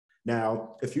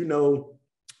Now, if you know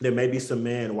there may be some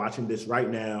men watching this right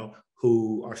now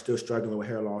who are still struggling with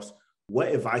hair loss, what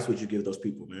advice would you give those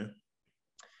people, man?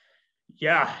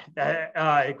 Yeah,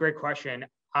 great question.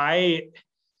 I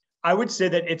would say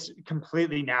that it's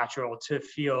completely natural to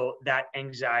feel that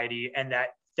anxiety and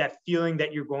that feeling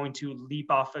that you're going to leap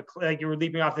off a cliff, like you're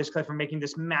leaping off this cliff or making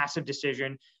this massive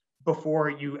decision before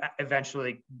you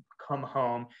eventually come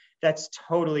home. That's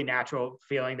totally natural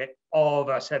feeling that all of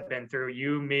us have been through.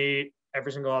 You, me,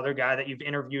 every single other guy that you've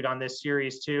interviewed on this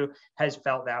series too has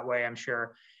felt that way, I'm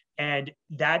sure. And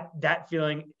that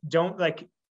feeling, don't like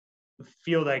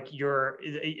feel like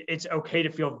it's okay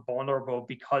to feel vulnerable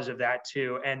because of that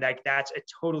too, and like that's a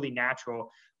totally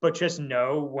natural, but just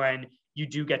know when you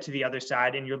do get to the other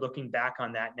side and you're looking back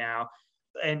on that now,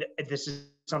 and this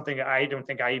is something I don't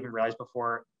think I even realized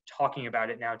before talking about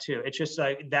it now too. It's just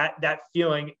like that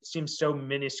feeling seems so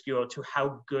minuscule to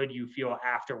how good you feel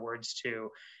afterwards too,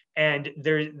 and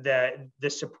there's the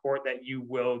support that you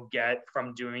will get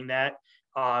from doing that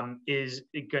is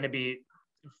going to be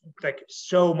like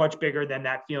so much bigger than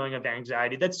that feeling of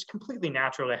anxiety. That's completely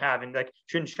natural to have, and like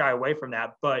shouldn't shy away from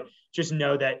that, but just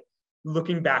know that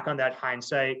looking back on that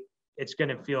hindsight, it's going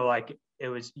to feel like it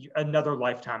was another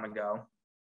lifetime ago.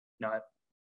 Not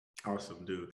Awesome,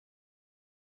 dude.